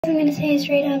I'm going to say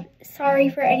straight up, sorry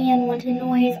for any unwanted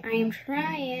noise. I am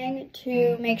trying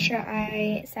to make sure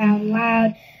I sound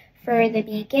loud for the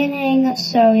beginning,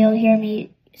 so you'll hear me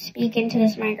speak into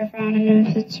this microphone, and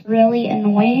if it's really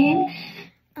annoying,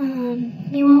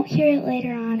 you won't hear it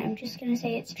later on. I'm just going to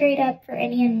say it straight up for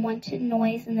any unwanted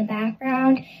noise in the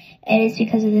background. It is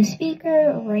because of the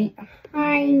speaker right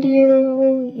behind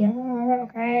you. Yeah,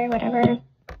 okay, whatever.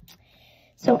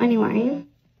 So anyway,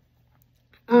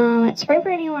 sorry for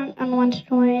any unwanted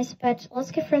noise, but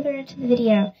let's get further into the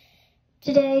video.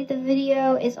 Today, the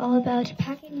video is all about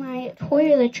packing my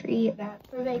toiletry bag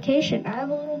for vacation. I have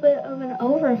a little bit of an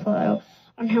overflow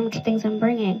on how much things I'm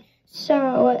bringing.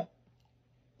 So,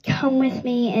 come with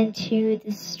me into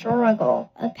the struggle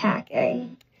of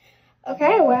packing.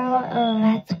 Okay, well,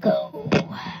 let's go.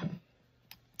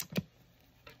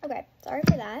 Okay, sorry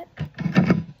for that.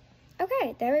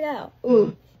 Okay, there we go.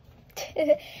 Ooh.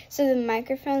 So the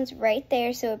microphone's right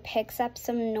there, so it picks up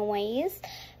some noise,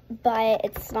 but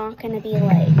it's not going to be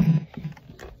like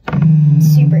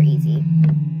super easy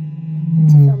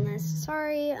to film this.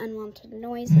 Sorry, unwanted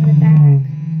noise in the back.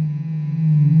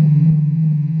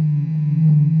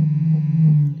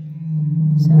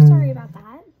 So sorry about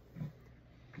that.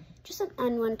 Just an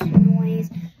unwanted noise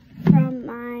from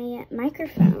my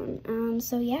microphone.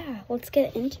 So yeah, let's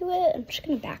get into it. I'm just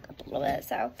gonna back up a little bit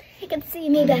so you can see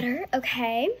me better.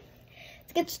 Okay,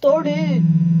 let's get started.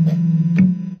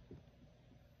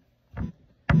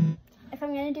 If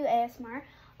I'm gonna do ASMR,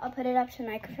 I'll put it up to the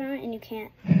microphone and you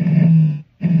can't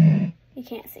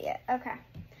see it. Okay,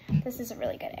 this is a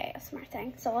really good ASMR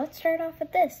thing. So let's start off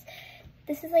with this.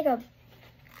 This is like a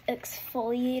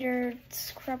exfoliator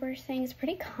scrubber thing. It's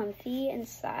pretty comfy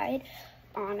inside,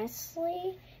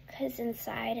 honestly, because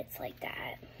inside it's like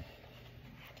that,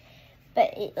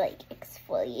 but it like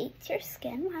exfoliates your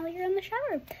skin while you're in the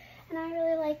shower, and I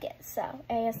really like it. So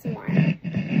ASMR.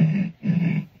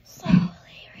 Slowly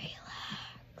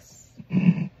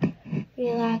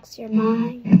relax your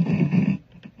mind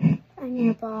and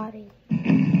your body.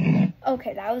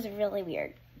 Okay, that was really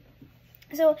weird.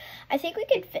 So I think we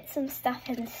could fit some stuff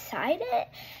inside it,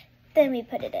 then we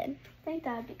put it in. I think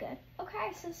that would be good.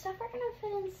 Okay, so stuff we're gonna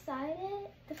fit inside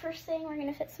it. The first thing, we're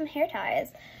gonna fit some hair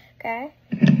ties, okay?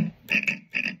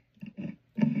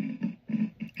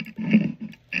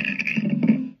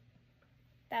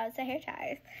 That was the hair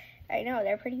ties. I know,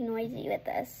 they're pretty noisy with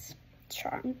this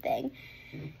charm thing.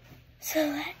 So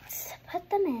let's put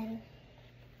them in.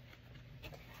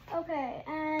 Okay,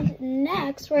 and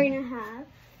next we're gonna have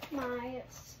my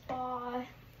spa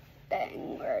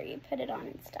thing where you put it on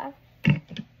and stuff.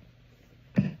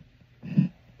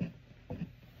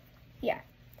 Yeah.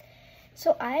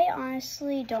 So I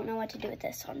honestly don't know what to do with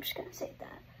this, so I'm just gonna save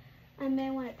that. I may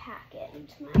want to pack it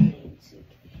into my main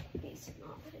suitcase and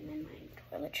not put it in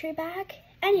my toiletry bag.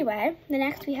 Anyway, the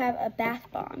next we have a bath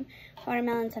bomb.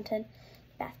 Watermelon scented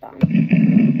bath bomb.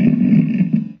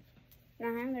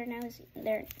 They're nosy.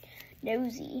 They're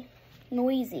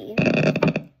noisy.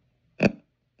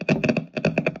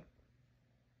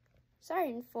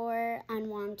 Sorry for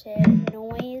unwanted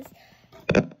noise.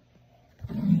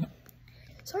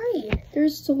 Sorry,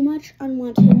 there's so much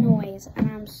unwanted noise, and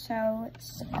I'm so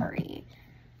sorry.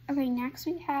 Okay, next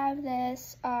we have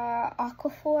this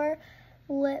Aquaphor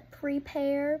lip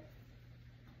repair.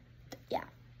 Yeah.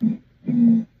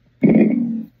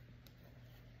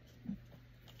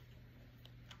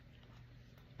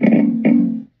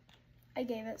 I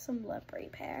gave it some lip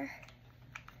repair.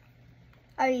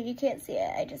 I mean, you can't see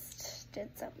it. I just did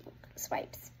some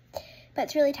swipes. But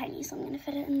it's really tiny, so I'm going to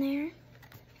fit it in there.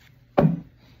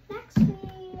 Next,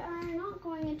 we are not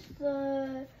going into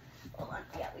the... Hold on.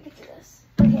 Yeah, we can do this.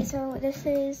 Okay, so this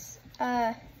is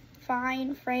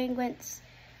Fine Fragrance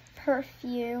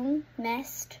Perfume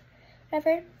Mist.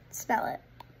 Whatever. Smell it.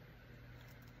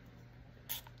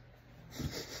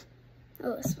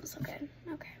 Oh, it smells so good.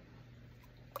 Okay.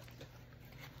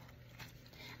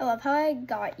 I love how I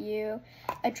got you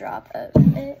a drop of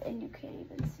it and you can't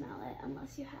even smell it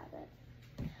unless you have it.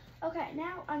 Okay,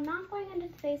 now I'm not going into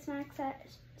the face mask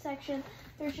section.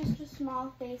 There's just a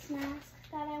small face mask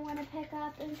that I want to pick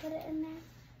up and put it in there.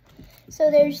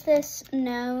 So there's this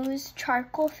nose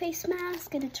charcoal face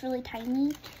mask, and it's really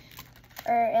tiny,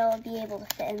 or it'll be able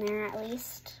to fit in there at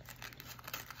least.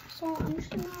 So I'm just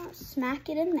gonna smack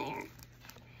it in there.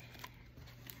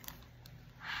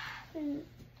 And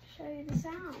show you the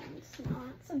sounds. No,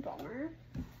 that's a bummer.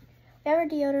 We have our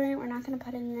deodorant. We're not going to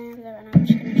put it in there, but I'm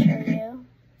just going to show you.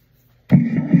 I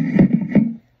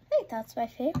think that's my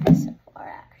favorite so far,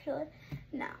 actually.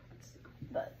 No, it's not,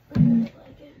 but I really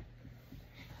like it.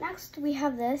 Next, we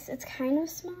have this. It's kind of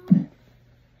small.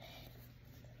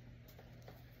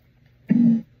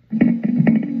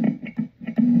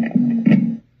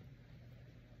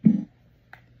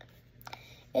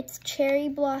 cherry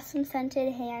blossom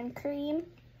scented hand cream.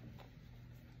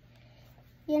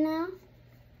 You know,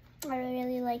 I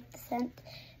really like the scent,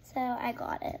 so I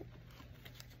got it.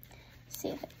 See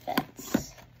if it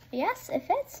fits. Yes, it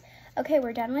fits. Okay,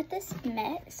 we're done with this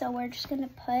mitt, so we're just gonna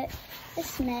put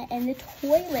this mitt in the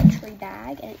toiletry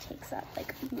bag, and it takes up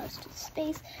like most of the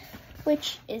space,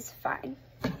 which is fine.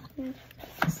 Put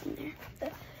this in there,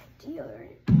 the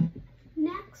deodorant.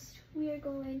 Next, we are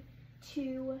going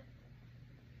to,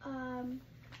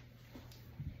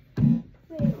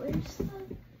 wait,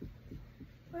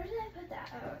 where did I put that?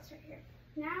 Oh, it's right here.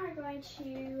 Now we're going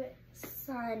to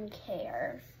sun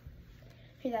care.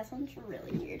 Okay, that sounds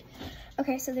really weird.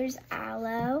 Okay, so there's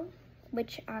aloe,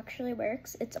 which actually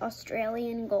works. It's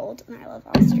Australian gold, and I love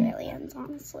Australians,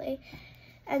 honestly.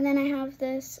 And then I have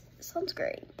this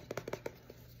sunscreen.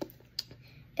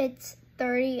 It's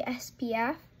 30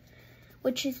 SPF,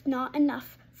 which is not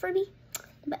enough for me,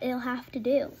 but it'll have to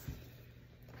do.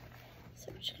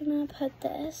 So I'm just gonna put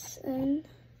this in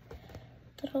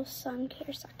the little sun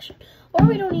care section. Or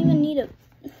we don't even need it.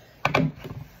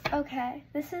 Okay,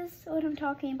 this is what I'm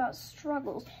talking about,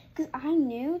 struggles. Because I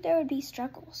knew there would be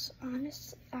struggles.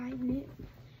 Honestly, I knew.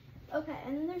 Okay,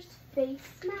 and then there's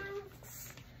face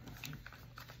masks,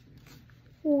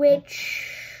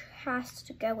 which has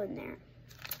to go in there.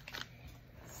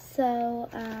 So,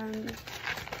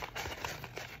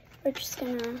 we're just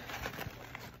gonna,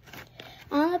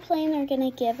 on the plane, they're gonna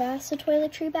give us a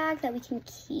toiletry bag that we can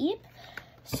keep.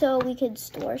 So we could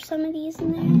store some of these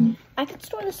in there. I could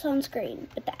store the sunscreen,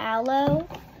 but the aloe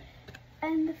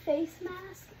and the face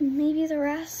mask, maybe the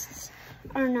rest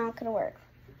are not gonna work.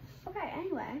 Okay,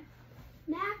 anyway,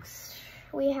 next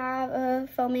we have a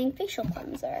foaming facial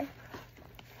cleanser.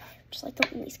 Just like the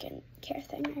only skincare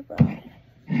thing I brought.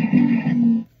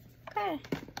 Okay,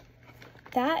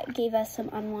 that gave us some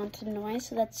unwanted noise,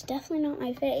 so that's definitely not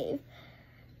my fave.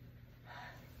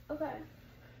 Okay,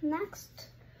 next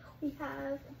we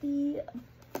have the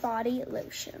body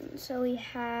lotion. So we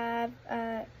have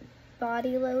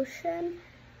body lotion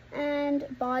and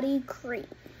body cream.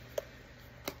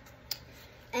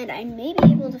 And I may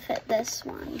be able to fit this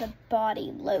one, the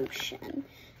body lotion,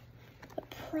 but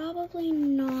probably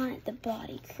not the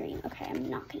body cream. Okay, I'm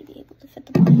not gonna be able to fit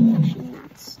the body lotion,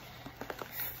 that's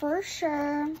for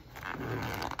sure.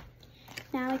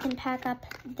 Now I can pack up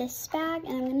this bag,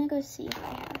 and I'm gonna go see if I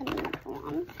have another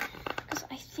one, because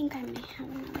I think I may have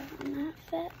another one that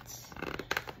fits.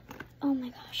 Oh my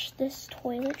gosh, this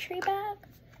toiletry bag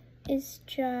is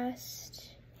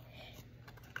just,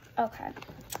 okay.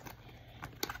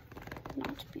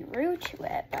 Not to be rude to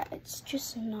it, but it's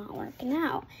just not working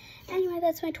out. Anyway,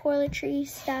 that's my toiletry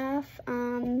stuff.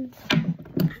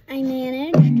 I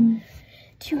managed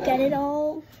to get it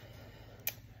all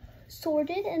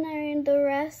sorted, and then the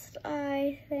rest,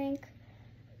 I think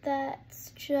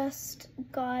that's just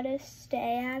gotta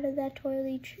stay out of that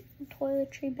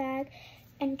toiletry bag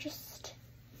and just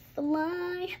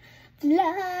fly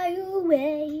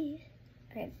away.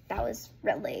 Okay, that was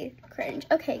really cringe.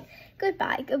 Okay,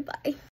 goodbye.